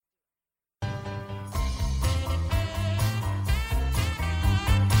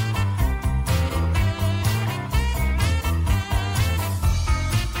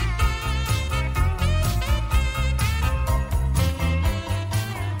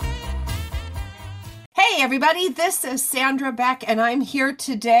Everybody. This is Sandra Beck, and I'm here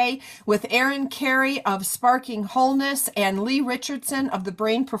today with Erin Carey of Sparking Wholeness and Lee Richardson of the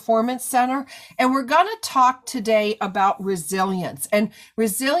Brain Performance Center. And we're going to talk today about resilience and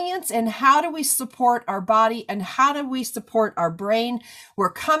how do we support our body and how do we support our brain. We're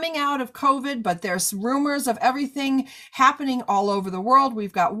coming out of COVID, but there's rumors of everything happening all over the world.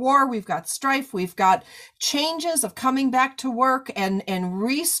 We've got war, we've got strife, we've got changes of coming back to work and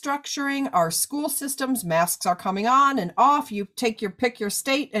restructuring our school systems. Masks are coming on and off. You pick your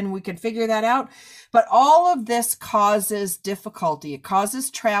state and we can figure that out. But all of this causes difficulty. It causes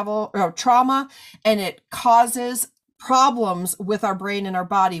trauma, and it causes problems with our brain and our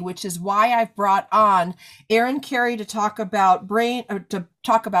body, which is why I've brought on Erin Carey to talk about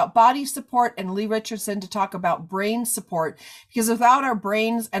body support and Lee Richardson to talk about brain support, because without our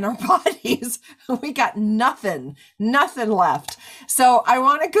brains and our bodies, we got nothing left. So I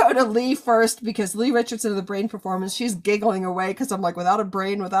want to go to Lee first, because Lee Richardson of the Brain Performance, she's giggling away because I'm like, without a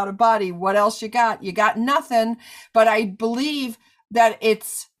brain, without a body, what else you got? You got nothing. But I believe that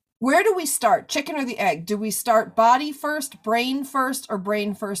where do we start? Chicken or the egg? Do we start body first, brain first, or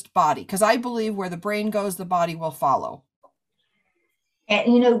brain first, body? Because I believe where the brain goes, the body will follow.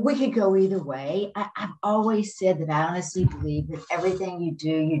 And, we could go either way. I've always said that I honestly believe that everything you do,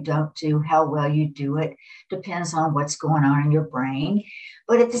 you don't do, how well you do it, depends on what's going on in your brain.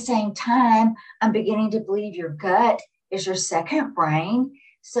 But at the same time, I'm beginning to believe your gut is your second brain.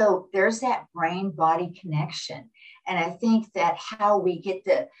 So there's that brain-body connection. And I think that how we get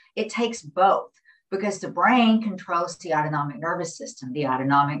it takes both, because the brain controls the autonomic nervous system. The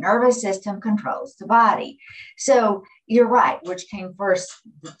autonomic nervous system controls the body. So you're right. Which came first,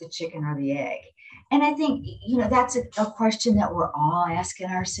 the chicken or the egg? And I think, that's a question that we're all asking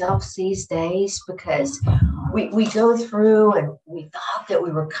ourselves these days, because we go through and we thought that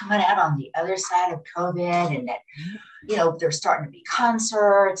we were coming out on the other side of COVID, and that, there's starting to be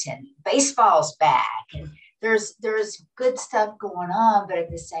concerts and baseball's back, and there's good stuff going on. But at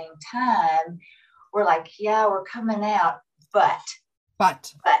the same time, we're like, yeah, we're coming out, but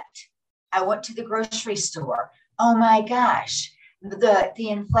I went to the grocery store. Oh my gosh, the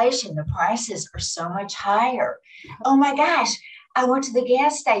inflation, the prices are so much higher. Oh my gosh, I went to the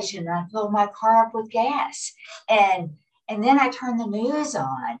gas station and I filled my car up with gas. And then I turn the news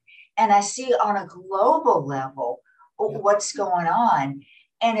on and I see on a global level what's going on.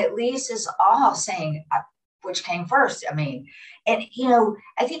 And it leaves us all saying, which came first? I mean, and,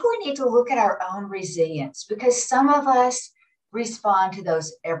 I think we need to look at our own resilience, because some of us respond to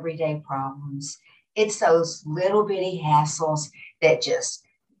those everyday problems. It's those little bitty hassles that just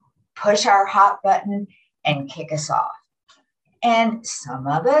push our hot button and kick us off. And some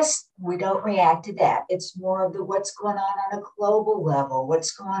of us, we don't react to that. It's more of what's going on a global level,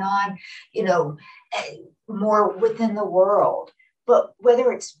 what's going on, more within the world. But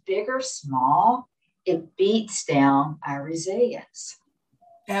whether it's big or small, it beats down our resilience.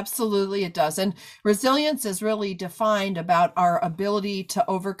 Absolutely, it does. And resilience is really defined about our ability to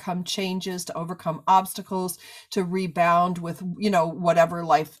overcome changes, to overcome obstacles, to rebound with, whatever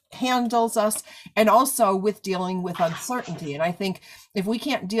life handles us, and also with dealing with uncertainty. And I think if we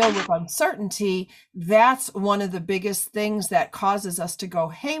can't deal with uncertainty, that's one of the biggest things that causes us to go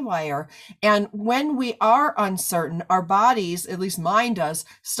haywire. And when we are uncertain, our bodies, at least mine does,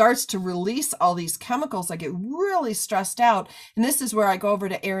 starts to release all these chemicals. I get really stressed out. And this is where I go over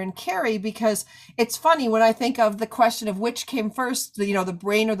to Erin Carey, because it's funny when I think of the question of which came first, the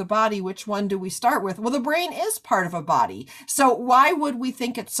brain or the body, which one do we start with? Well, the brain is part of a body. So why would we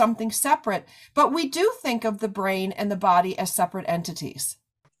think it's something separate? But we do think of the brain and the body as separate entities.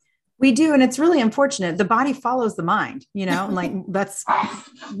 We do. And it's really unfortunate. The body follows the mind, like that's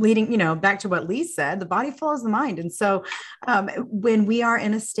leading, back to what Lee said, the body follows the mind. And so when we are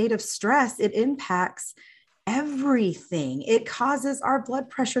in a state of stress, it impacts everything. It causes our blood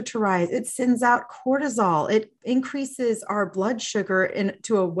pressure to rise. It sends out cortisol. It increases our blood sugar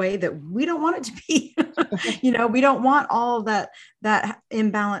into a way that we don't want it to be. We don't want all of that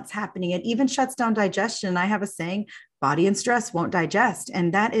imbalance happening. It even shuts down digestion. I have a saying, body and stress won't digest.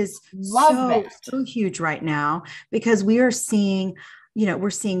 And that is so huge right now, because we are seeing, we're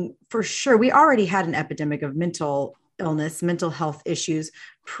seeing for sure, we already had an epidemic of mental illness, mental health issues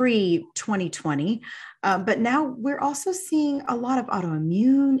pre-2020. But now we're also seeing a lot of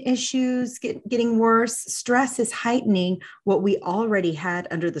autoimmune issues getting worse. Stress is heightening what we already had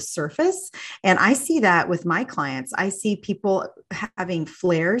under the surface. And I see that with my clients. I see people having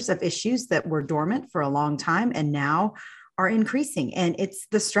flares of issues that were dormant for a long time and now are increasing, and it's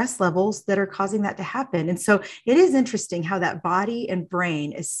the stress levels that are causing that to happen. And so it is interesting how that body and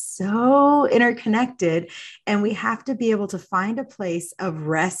brain is so interconnected, and we have to be able to find a place of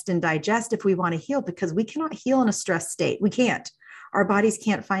rest and digest if we want to heal, because we cannot heal in a stress state. We can't. Our bodies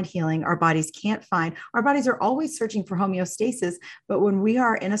can't find healing. Our bodies are always searching for homeostasis. But when we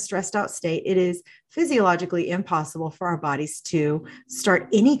are in a stressed out state, it is physiologically impossible for our bodies to start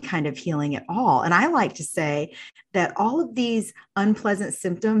any kind of healing at all. And I like to say that all of these unpleasant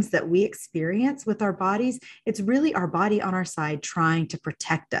symptoms that we experience with our bodies, it's really our body on our side trying to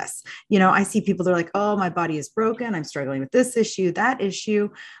protect us. I see people that are like, oh, my body is broken. I'm struggling with this issue, that issue.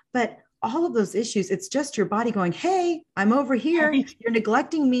 But all of those issues, it's just your body going, hey, I'm over here. You're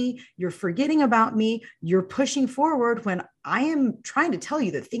neglecting me. You're forgetting about me. You're pushing forward when I am trying to tell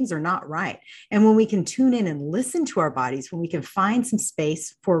you that things are not right. And when we can tune in and listen to our bodies, when we can find some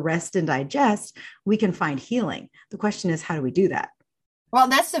space for rest and digest, we can find healing. The question is, how do we do that? Well,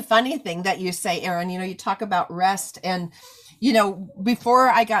 that's the funny thing that you say, Erin. You talk about rest, and before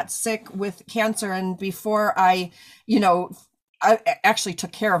I got sick with cancer, and before I actually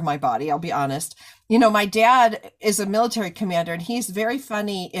took care of my body, I'll be honest. My dad is a military commander, and he's very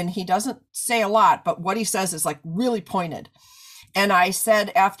funny, and he doesn't say a lot, but what he says is like really pointed. And I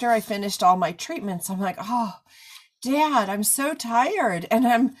said, after I finished all my treatments, I'm like, oh, Dad, I'm so tired. And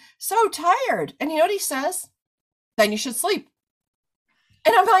I'm so tired. And you know what he says? Then you should sleep.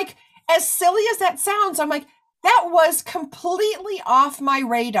 And I'm like, as silly as that sounds, I'm like, that was completely off my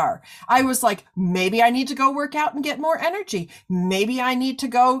radar. I was like, maybe I need to go work out and get more energy. Maybe I need to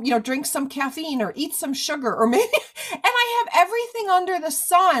go, drink some caffeine or eat some sugar, or maybe, and I have everything under the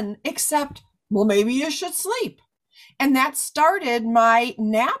sun except, well, maybe you should sleep. And that started my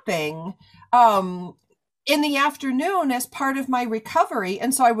napping, in the afternoon as part of my recovery.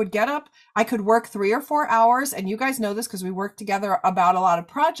 And so I would get up, I could work 3 or 4 hours. And you guys know this because we worked together about a lot of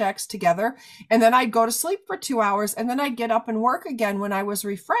projects together. And then I'd go to sleep for 2 hours, and then I'd get up and work again when I was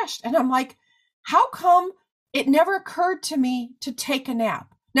refreshed. And I'm like, how come it never occurred to me to take a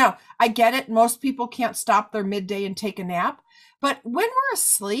nap? Now, I get it. Most people can't stop their midday and take a nap. But when we're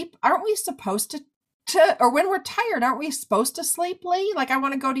asleep, aren't we supposed to or when we're tired, aren't we supposed to sleep, Lee? Like, I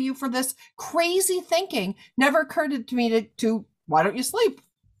want to go to you for this crazy thinking. Never occurred to me to why don't you sleep?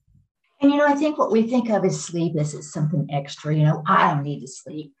 And, I think what we think of as sleep is it's something extra. I don't need to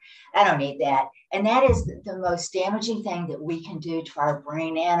sleep. I don't need that. And that is the most damaging thing that we can do to our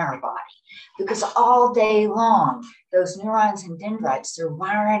brain and our body, because all day long, those neurons and dendrites, they're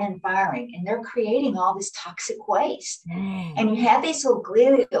wiring and firing, and they're creating all this toxic waste. And you have these little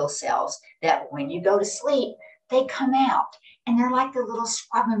glial cells that when you go to sleep, they come out, and they're like the little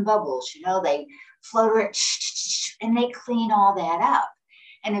scrubbing bubbles, they float and they clean all that up.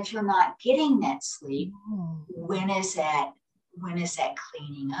 And if you're not getting that sleep, when is that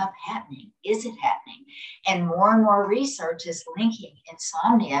cleaning up happening? Is it happening? And more research is linking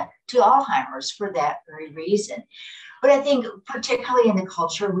insomnia to Alzheimer's for that very reason. But I think particularly in the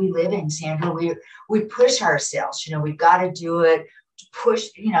culture we live in, Sandra, we push ourselves. We've got to do it, push,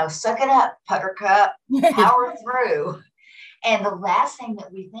 suck it up, buttercup, power through. And the last thing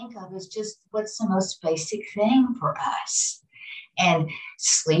that we think of is just what's the most basic thing for us. And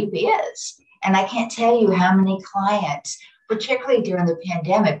sleep is. And I can't tell you how many clients, particularly during the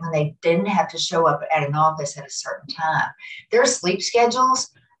pandemic, when they didn't have to show up at an office at a certain time, their sleep schedules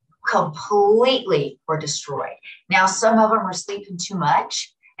completely were destroyed. Now, some of them are sleeping too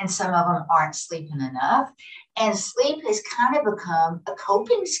much, and some of them aren't sleeping enough. And sleep has kind of become a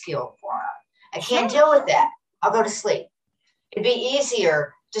coping skill for them. I can't deal with that. I'll go to sleep. It'd be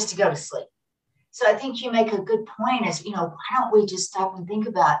easier just to go to sleep. So I think you make a good point is, why don't we just stop and think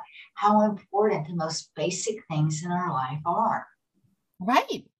about how important the most basic things in our life are?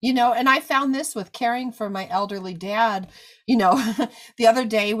 Right. And I found this with caring for my elderly dad. The other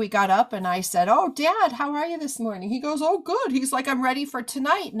day we got up and I said, oh, Dad, how are you this morning? He goes, oh, good. He's like, I'm ready for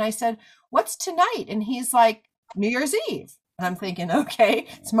tonight. And I said, what's tonight? And he's like, New Year's Eve. And I'm thinking, okay,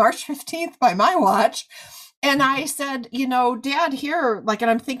 it's March 15th by my watch. And I said, Dad, here, and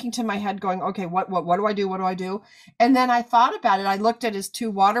I'm thinking to my head going, okay, what do I do? What do I do? And then I thought about it. I looked at his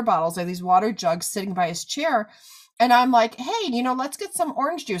 2 water bottles, or these water jugs sitting by his chair. And I'm like, hey, let's get some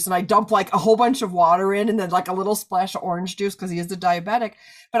orange juice. And I dump like a whole bunch of water in, and then like a little splash of orange juice because he is a diabetic.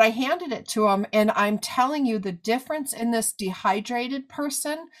 But I handed it to him, and I'm telling you the difference in this dehydrated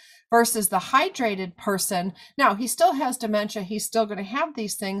person versus the hydrated person. Now, he still has dementia. He's still going to have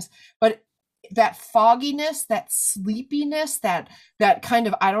these things, but that fogginess, that sleepiness, that kind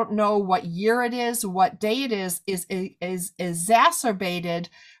of, I don't know what year it is, what day it is exacerbated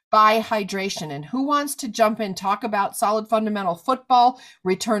by hydration. And who wants to jump in, talk about solid fundamental football,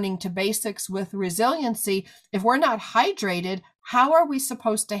 returning to basics with resiliency? If we're not hydrated, how are we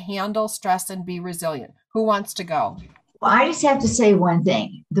supposed to handle stress and be resilient? Who wants to go? Well, I just have to say one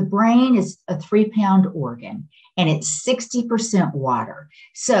thing. The brain is a 3-pound organ and it's 60% water.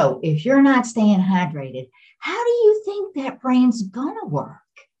 So if you're not staying hydrated, how do you think that brain's going to work?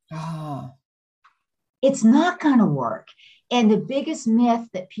 Oh. It's not going to work. And the biggest myth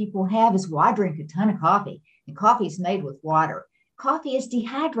that people have is, well, I drink a ton of coffee and coffee is made with water. Coffee is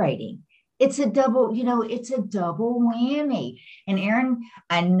dehydrating. It's a double, it's a double whammy. And Erin,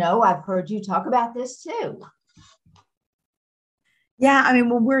 I know I've heard you talk about this too. Yeah, I mean,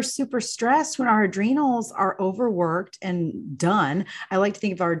 when we're super stressed, when our adrenals are overworked and done, I like to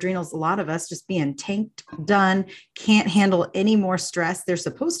think of our adrenals, a lot of us just being tanked, done, can't handle any more stress. They're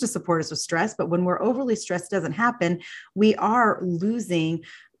supposed to support us with stress, but when we're overly stressed, it doesn't happen. We are losing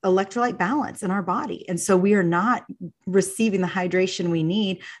electrolyte balance in our body. And so we are not receiving the hydration we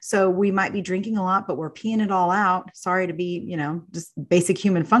need. So we might be drinking a lot, but we're peeing it all out. Sorry to be, just basic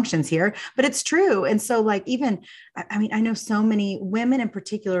human functions here, but it's true. And so I know so many women in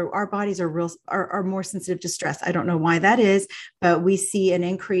particular, our bodies are more sensitive to stress. I don't know why that is, but we see an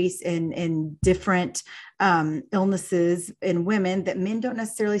increase in different illnesses in women that men don't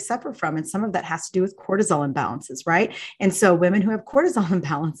necessarily suffer from. And some of that has to do with cortisol imbalances, right? And so women who have cortisol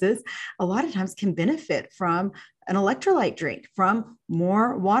imbalances, a lot of times can benefit from an electrolyte drink, from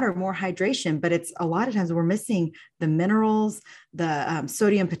more water, more hydration. But it's a lot of times we're missing the minerals, the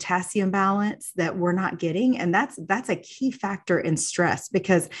sodium potassium balance that we're not getting. And that's a key factor in stress,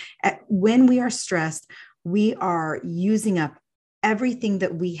 because when we are stressed, we are using up everything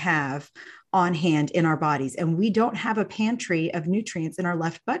that we have on hand in our bodies. And we don't have a pantry of nutrients in our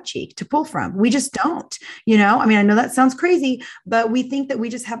left butt cheek to pull from. We just don't, I know that sounds crazy, but we think that we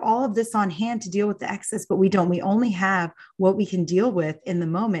just have all of this on hand to deal with the excess, but we don't. We only have what we can deal with in the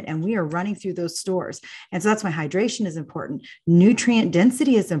moment. And we are running through those stores. And so that's why hydration is important. Nutrient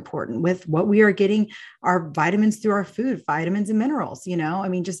density is important with what we are getting, our vitamins through our food, vitamins and minerals,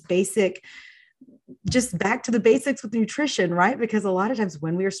 just back to the basics with nutrition, right? Because a lot of times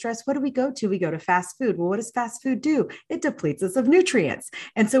when we are stressed, what do we go to? We go to fast food. Well, what does fast food do? It depletes us of nutrients.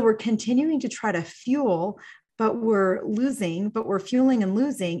 And so we're continuing to try to fuel, but we're fueling and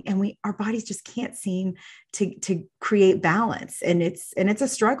losing. And our bodies just can't seem to create balance. And it's a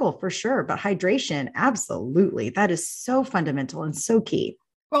struggle for sure, but hydration, absolutely. That is so fundamental and so key.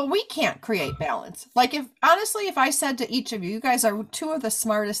 Well, we can't create balance. Like if I said to each of you, you guys are two of the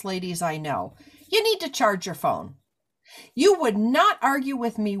smartest ladies I know. You need to charge your phone. You would not argue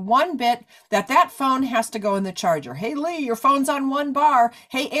with me one bit that phone has to go in the charger. Hey, Lee, your phone's on 1 bar.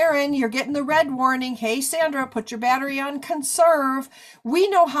 Hey, Erin, you're getting the red warning. Hey, Sandra, put your battery on conserve. We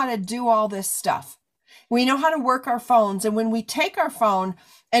know how to do all this stuff. We know how to work our phones. And when we take our phone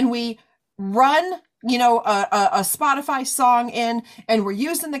and we run a Spotify song in, and we're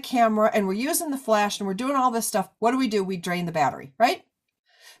using the camera and we're using the flash and we're doing all this stuff, what do? We drain the battery, right?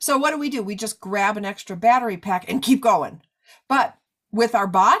 So what do? We just grab an extra battery pack and keep going. But with our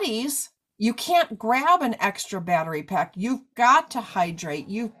bodies, you can't grab an extra battery pack. You've got to hydrate.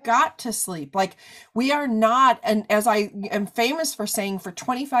 You've got to sleep. Like we are not, and as I am famous for saying for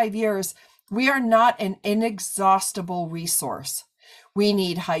 25 years, we are not an inexhaustible resource. We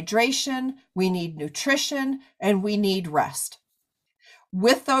need hydration, we need nutrition, and we need rest.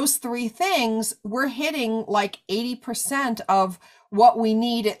 With those 3 things, we're hitting like 80% of what we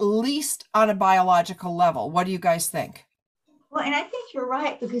need, at least on a biological level. What do you guys think? Well, and I think you're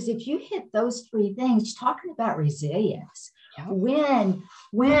right, because if you hit those 3 things, talking about resilience, yeah.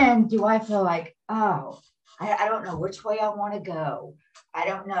 When do I feel like, I don't know which way I want to go. I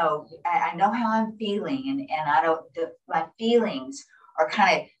don't know. I know how I'm feeling, and my feelings are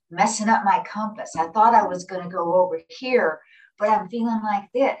kind of messing up my compass. I thought I was going to go over here, but I'm feeling like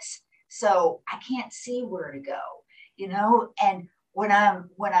this. So I can't see where to go, and when I'm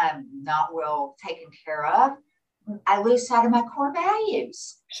not well taken care of, I lose sight of my core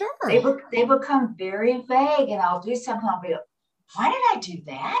values. Sure. They become very vague, and I'll do something. I'll be like, why did I do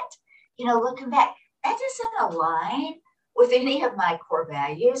that? Looking back, that doesn't align with any of my core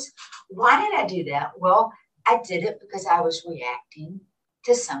values. Why did I do that? Well, I did it because I was reacting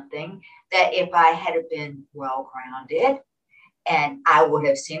to something that if I had been well grounded and I would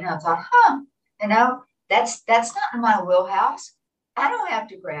have seen it, I thought, that's not in my wheelhouse. I don't have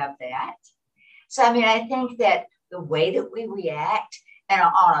to grab that. So, I think that the way that we react and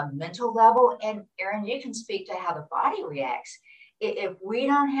on a mental level, and Erin, you can speak to how the body reacts. If we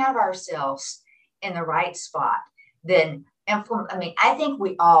don't have ourselves in the right spot, then I mean, I think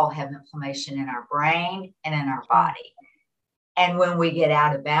we all have inflammation in our brain and in our body. And when we get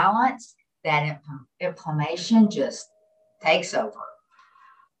out of balance, that inflammation just takes over.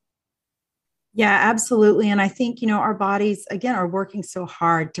 Yeah, absolutely. And I think, our bodies, again, are working so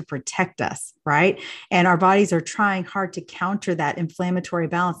hard to protect us, right? And our bodies are trying hard to counter that inflammatory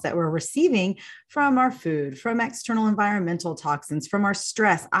balance that we're receiving from our food, from external environmental toxins, from our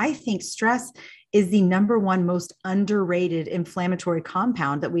stress. I think stress is the number one most underrated inflammatory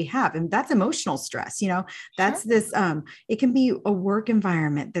compound that we have. And that's emotional stress. That's this, it can be a work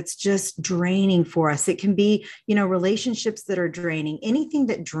environment that's just draining for us. It can be, relationships that are draining. Anything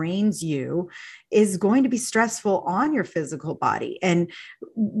that drains you is going to be stressful on your physical body. And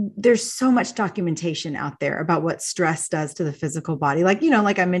there's so much documentation out there about what stress does to the physical body. Like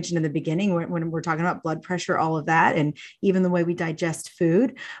I mentioned in the beginning, when we're talking about blood pressure, all of that, and even the way we digest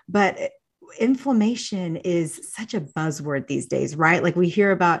food. But inflammation is such a buzzword these days, right? Like we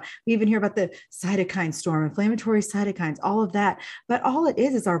even hear about the cytokine storm, inflammatory cytokines, all of that. But all it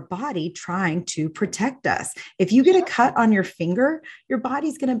is our body trying to protect us. If you get a cut on your finger, your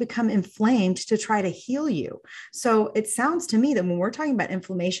body's going to become inflamed to try to heal you. So it sounds to me that when we're talking about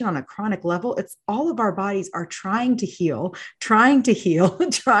inflammation on a chronic level, it's all of our bodies are trying to heal, trying to heal,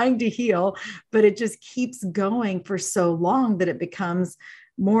 trying to heal, but it just keeps going for so long that it becomes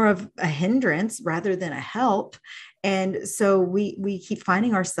more of a hindrance rather than a help. And so we keep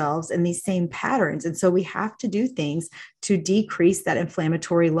finding ourselves in these same patterns. And so we have to do things to decrease that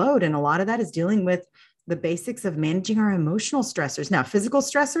inflammatory load. And a lot of that is dealing with the basics of managing our emotional stressors. Now, physical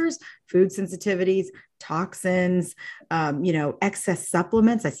stressors, food sensitivities, toxins, excess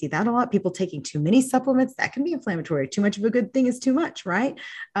supplements. I see that a lot. People taking too many supplements, that can be inflammatory. Too much of a good thing is too much, right?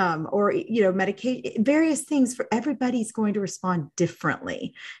 Or medication, various things. For everybody's going to respond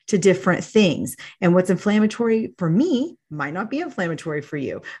differently to different things. And what's inflammatory for me might not be inflammatory for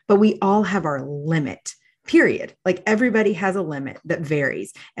you, but we all have our limit. Period. Like everybody has a limit that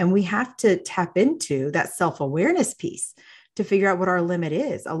varies. And we have to tap into that self-awareness piece to figure out what our limit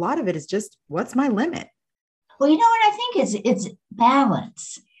is. A lot of it is just, what's my limit? Well, what I think it's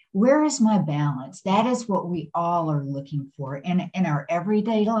balance. Where is my balance? That is what we all are looking for in our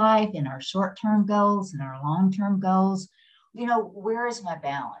everyday life, in our short-term goals, in our long-term goals. Where is my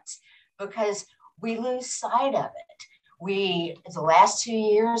balance? Because we lose sight of it. The last 2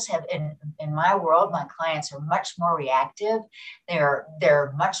 years have, in my world, my clients are much more reactive.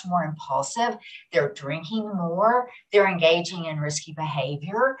 They're much more impulsive. They're drinking more. They're engaging in risky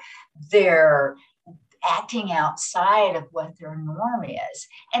behavior. They're acting outside of what their norm is.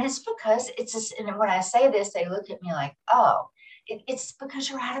 And it's because and when I say this, they look at me like, oh, it's because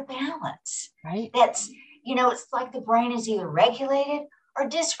you're out of balance. Right. That's, it's like the brain is either regulated or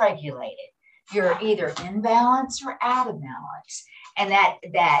dysregulated. You're either in balance or out of balance. And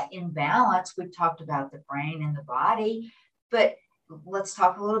that imbalance, we've talked about the brain and the body, but let's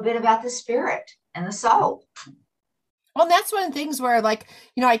talk a little bit about the spirit and the soul. Well, that's one of the things where,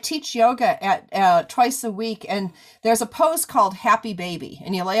 I teach yoga at twice a week, and there's a pose called Happy Baby,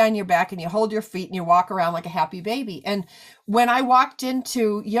 and you lay on your back and you hold your feet and you walk around like a happy baby. And when I walked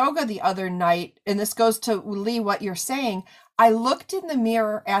into yoga the other night, and this goes to Lee, what you're saying, I looked in the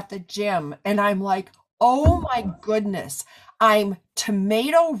mirror at the gym and I'm like, oh my goodness, I'm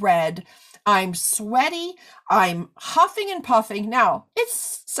tomato red. I'm sweaty. I'm huffing and puffing. Now,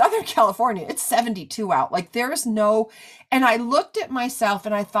 it's Southern California. It's 72 out. And I looked at myself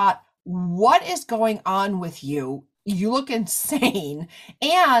and I thought, what is going on with you? You look insane.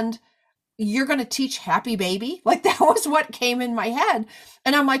 And you're going to teach Happy Baby? That was what came in my head.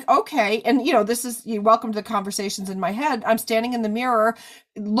 And I'm like, okay. And, you're welcome to the conversations in my head. I'm standing in the mirror,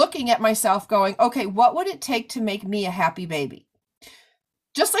 looking at myself going, okay, what would it take to make me a happy baby?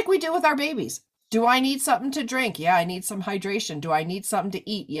 Just like we do with our babies. Do I need something to drink? Yeah, I need some hydration. Do I need something to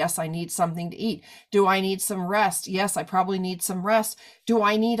eat? Yes, I need something to eat. Do I need some rest? Yes, I probably need some rest. Do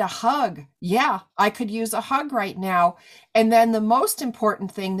I need a hug? Yeah, I could use a hug right now. And then the most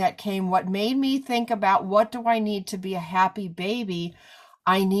important thing that came, what made me think about what do I need to be a happy baby?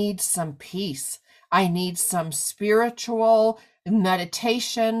 I need some peace. I need some spiritual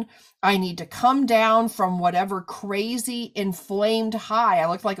meditation. I need to come down from whatever crazy inflamed high. I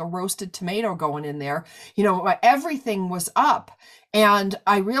looked like a roasted tomato going in there. Everything was up. And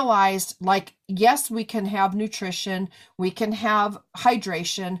I realized, yes, we can have nutrition, we can have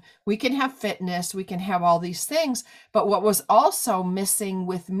hydration, we can have fitness, we can have all these things. But what was also missing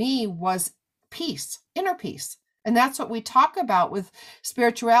with me was peace, inner peace. And that's what we talk about with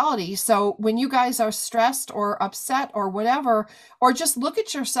spirituality. So when you guys are stressed or upset or whatever, or just look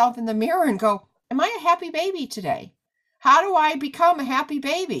at yourself in the mirror and go, am I a happy baby today? How do I become a happy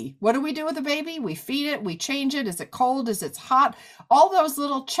baby? What do we do with the baby? We feed it, we change it. Is it cold? Is it hot? All those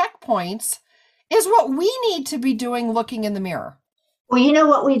little checkpoints is what we need to be doing looking in the mirror. Well, you know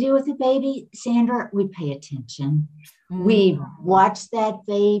what we do with the baby, Sandra? We pay attention. We watch that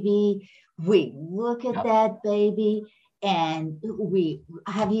baby. We look at that baby. And we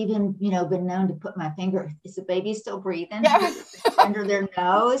have even, been known to put my finger, is the baby still breathing? Yeah. Under their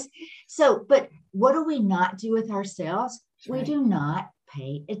nose? So, but what do we not do with ourselves? Right. We do not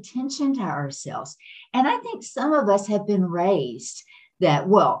pay attention to ourselves. And I think some of us have been raised that,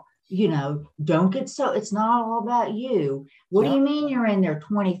 well, don't get so, it's not all about you. What do you mean you're in there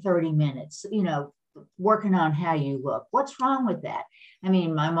 20, 30 minutes, working on how you look? What's wrong with that? I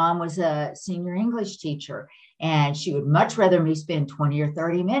mean, my mom was a senior English teacher, and she would much rather me spend 20 or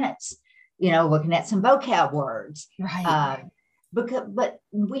 30 minutes, looking at some vocab words. Right. But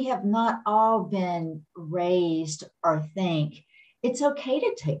we have not all been raised or think it's okay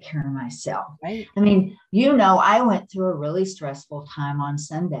to take care of myself. Right. I mean, I went through a really stressful time on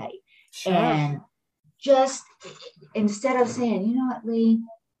Sunday. Sure. And just instead of saying, you know what, Lee,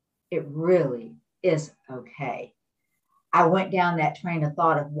 it really is okay, I went down that train of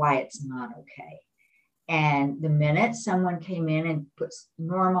thought of why it's not okay. And the minute someone came in and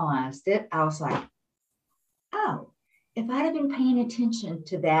normalized it, I was like, oh, if I'd have been paying attention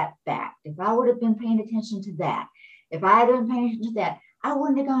to that fact, if I would have been paying attention to that, if I had been paying attention to that, I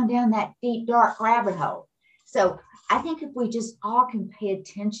wouldn't have gone down that deep, dark rabbit hole. So I think if we just all can pay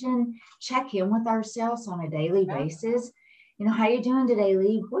attention, check in with ourselves on a daily basis, how you doing today,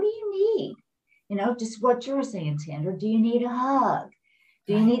 Lee? What do you need? Just what you were saying, Sandra. Do you need a hug?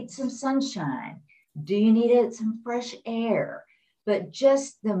 Do you need some sunshine? Do you need some fresh air? But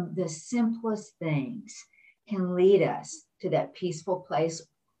just the simplest things can lead us to that peaceful place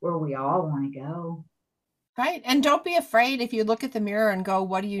where we all want to go. Right. And don't be afraid if you look at the mirror and go,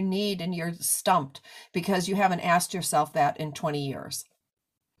 what do you need? And you're stumped because you haven't asked yourself that in 20 years.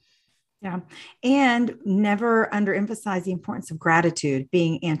 Yeah. And never underemphasize the importance of gratitude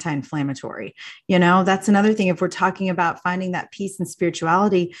being anti-inflammatory. That's another thing. If we're talking about finding that peace and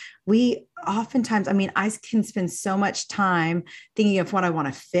spirituality, we oftentimes, I can spend so much time thinking of what I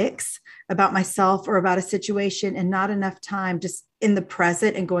want to fix about myself or about a situation, and not enough time just in the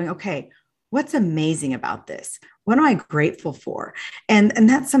present and going, okay, what's amazing about this? What am I grateful for? And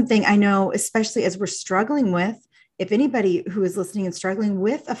that's something I know, especially as we're struggling with, if anybody who is listening and struggling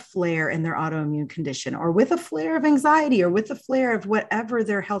with a flare in their autoimmune condition, or with a flare of anxiety, or with a flare of whatever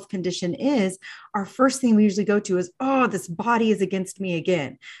their health condition is, our first thing we usually go to is, oh, this body is against me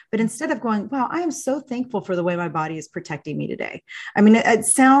again. But instead of going, wow, I am so thankful for the way my body is protecting me today.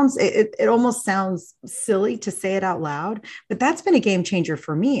 It almost sounds silly to say it out loud, but that's been a game changer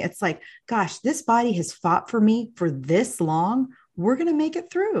for me. It's like, gosh, this body has fought for me for this long. We're going to make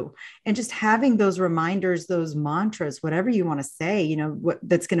it through. And just having those reminders, those mantras, whatever you want to say, what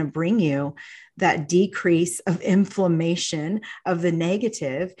that's going to bring you that decrease of inflammation of the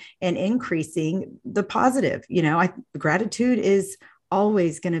negative and increasing the positive. Gratitude is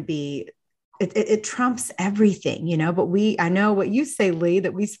always going to be, it trumps everything, but I know what you say, Lee,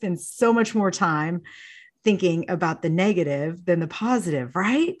 that we spend so much more time thinking about the negative than the positive,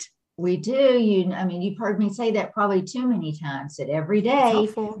 right? We do. You've heard me say that probably too many times, that every day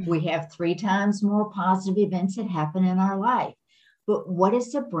we have 3 times more positive events that happen in our life. But what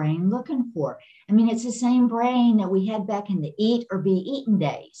is the brain looking for? It's the same brain that we had back in the eat or be eaten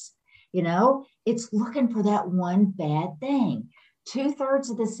days. It's looking for that one bad thing. 2/3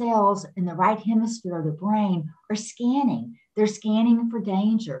 of the cells in the right hemisphere of the brain are scanning. They're scanning for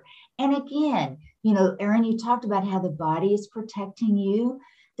danger. And again, Erin, you talked about how the body is protecting you.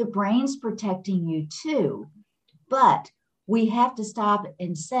 The brain's protecting you too, but we have to stop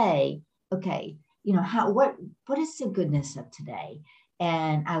and say, okay, what is the goodness of today?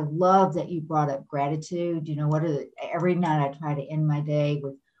 And I love that you brought up gratitude. Every night I try to end my day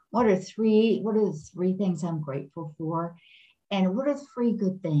with what are the 3 things I'm grateful for, and what are the 3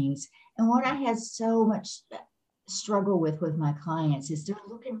 good things. And what I had so much struggle with my clients is they're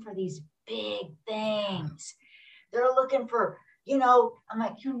looking for these big things. They're looking for, I'm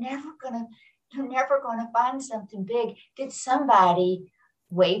like, you're never gonna find something big. Did somebody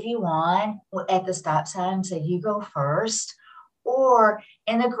wave you on at the stop sign and say, you go first? Or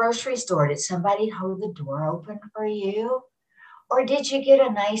in the grocery store, did somebody hold the door open for you? Or did you get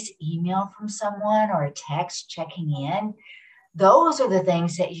a nice email from someone or a text checking in? Those are the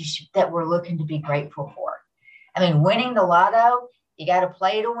things that we're looking to be grateful for. Winning the lotto, you got to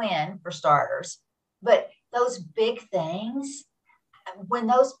play to win for starters. But those big things, when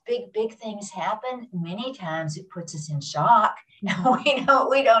those big things happen, many times it puts us in shock. Mhm. And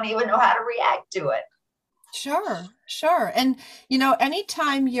we don't even know how to react to it. Sure, sure. And,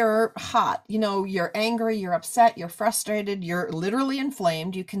 anytime you're hot, you're angry, you're upset, you're frustrated, you're literally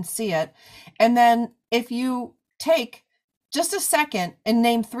inflamed, you can see it. And then if you take just a second and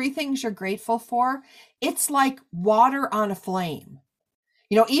name three things you're grateful for, it's like water on a flame.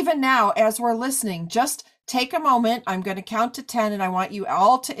 Even now, as we're listening, just take a moment. I'm going to count to 10, and I want you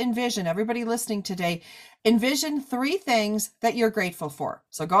all to envision, everybody listening today, envision three things that you're grateful for.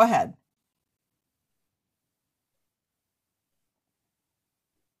 So go ahead.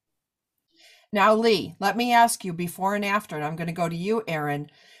 Now, Lee, let me ask you before and after, and I'm going to go to you,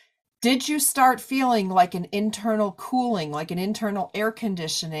 Erin. Did you start feeling like an internal cooling, like an internal air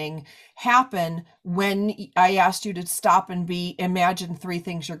conditioning happen when I asked you to stop and imagine three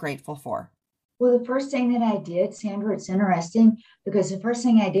things you're grateful for? Well, the first thing that I did, Sandra, it's interesting because the first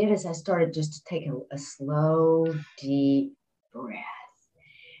thing I did is I started just to take a slow, deep breath.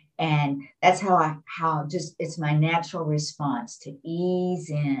 And that's how just it's my natural response to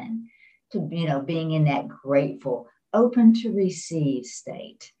ease in to, being in that grateful, open to receive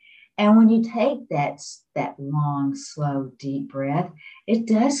state. And when you take that long, slow, deep breath, it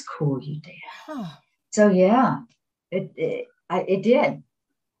does cool you down. Huh. So yeah, it did.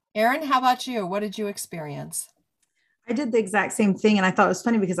 Erin, how about you? What did you experience? I did the exact same thing. And I thought it was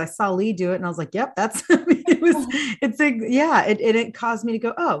funny because I saw Lee do it and I was like, yep, that's, it caused me to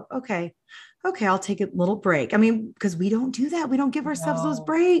go, oh, okay. Okay. I'll take a little break. I mean, because we don't do that. We don't give ourselves those No.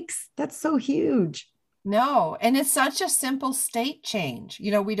 breaks. That's so huge. No, and it's such a simple state change.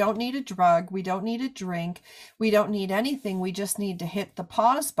 We don't need a drug, we don't need a drink, we don't need anything. We just need to hit the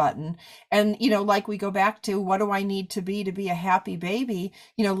pause button. And, like we go back to what do I need to be a happy baby?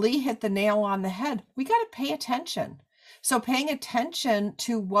 Lee hit the nail on the head. We got to pay attention. So paying attention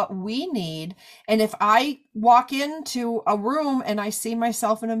to what we need. And if I walk into a room and I see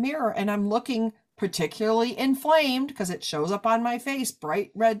myself in a mirror and I'm looking particularly inflamed because it shows up on my face, bright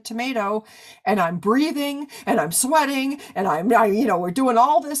red tomato, and I'm breathing and I'm sweating and we're doing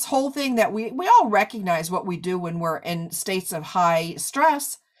all this whole thing that we all recognize what we do when we're in states of high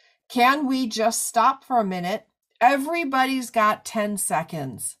stress. Can we just stop for a minute? Everybody's got 10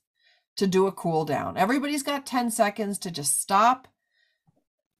 seconds to do a cool down. Everybody's got 10 seconds to just stop,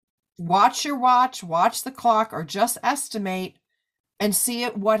 watch your watch, watch the clock, or just estimate and see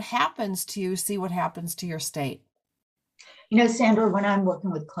what happens to you, see what happens to your state. Sandra, when I'm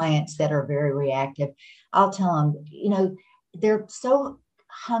working with clients that are very reactive, I'll tell them, they're so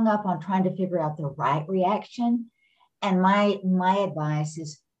hung up on trying to figure out the right reaction. And my advice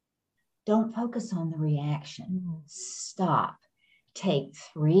is don't focus on the reaction. Stop. Take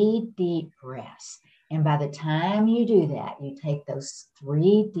 3 deep breaths. And by the time you do that, you take those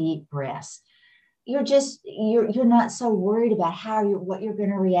 3 deep breaths, you're not so worried about what you're going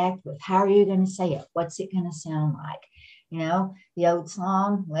to react with. How are you going to say it? What's it going to sound like? The old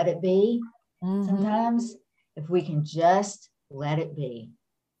song, let it be. Mm-hmm. Sometimes if we can just let it be.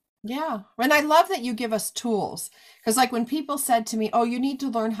 Yeah. And I love that you give us tools. Because like when people said to me, oh, you need to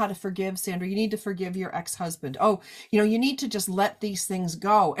learn how to forgive, Sandra, you need to forgive your ex-husband. Oh, you need to just let these things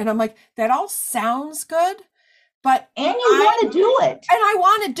go. And I'm like, that all sounds good. And you want to do it. And I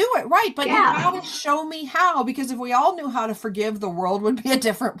want to do it, right. But you got to show me how, because if we all knew how to forgive, the world would be a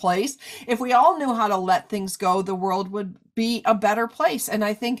different place. If we all knew how to let things go, the world would be a better place. And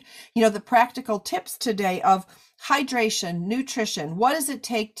I think, the practical tips today of hydration, nutrition, what does it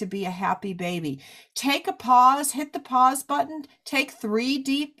take to be a happy baby? Take a pause, hit the pause button, take 3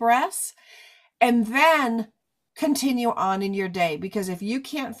 deep breaths, and then continue on in your day. Because if you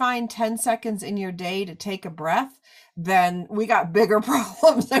can't find 10 seconds in your day to take a breath, then we got bigger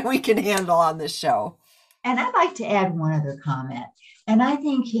problems than we can handle on this show. And I'd like to add one other comment. And I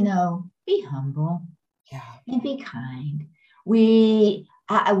think, be humble. Yeah. And be kind.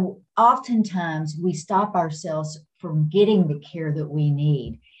 Oftentimes we stop ourselves from getting the care that we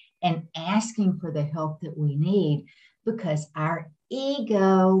need and asking for the help that we need because our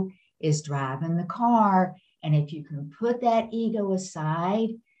ego is driving the car. And if you can put that ego aside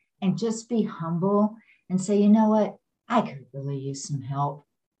and just be humble and say, you know what, I could really use some help,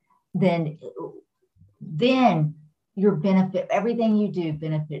 then your benefit, everything you do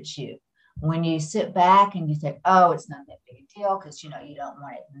benefits you. When you sit back and you say, oh, it's not that big a deal because, you don't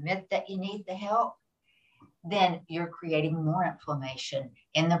want to admit that you need the help, then you're creating more inflammation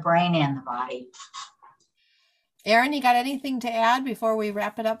in the brain and the body. Erin, you got anything to add before we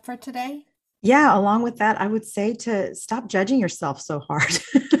wrap it up for today? Yeah, along with that, I would say to stop judging yourself so hard.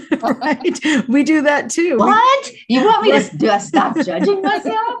 Right? We do that too. What? You want me Right. to stop judging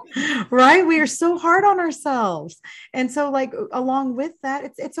myself? Right? We are so hard on ourselves. And so like along with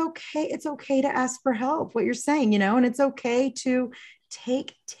that, it's okay. It's okay to ask for help, what you're saying, and it's okay to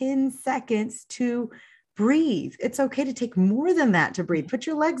take 10 seconds to breathe. It's okay to take more than that to breathe. Put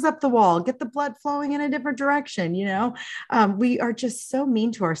your legs up the wall, get the blood flowing in a different direction. We are just so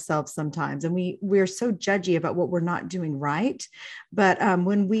mean to ourselves sometimes, and we're so judgy about what we're not doing right. But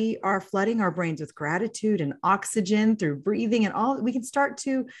when we are flooding our brains with gratitude and oxygen through breathing and all, we can start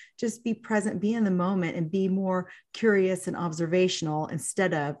to just be present, be in the moment, and be more curious and observational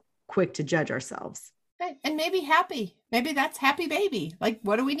instead of quick to judge ourselves. And maybe happy. Maybe that's happy baby. Like,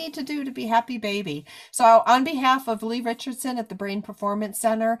 what do we need to do to be happy baby? So, on behalf of Lee Richardson at the Brain Performance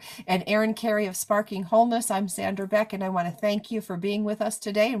Center and Erin Carey of Sparking Wholeness, I'm Sandra Beck, and I want to thank you for being with us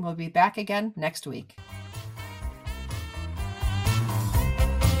today, and we'll be back again next week.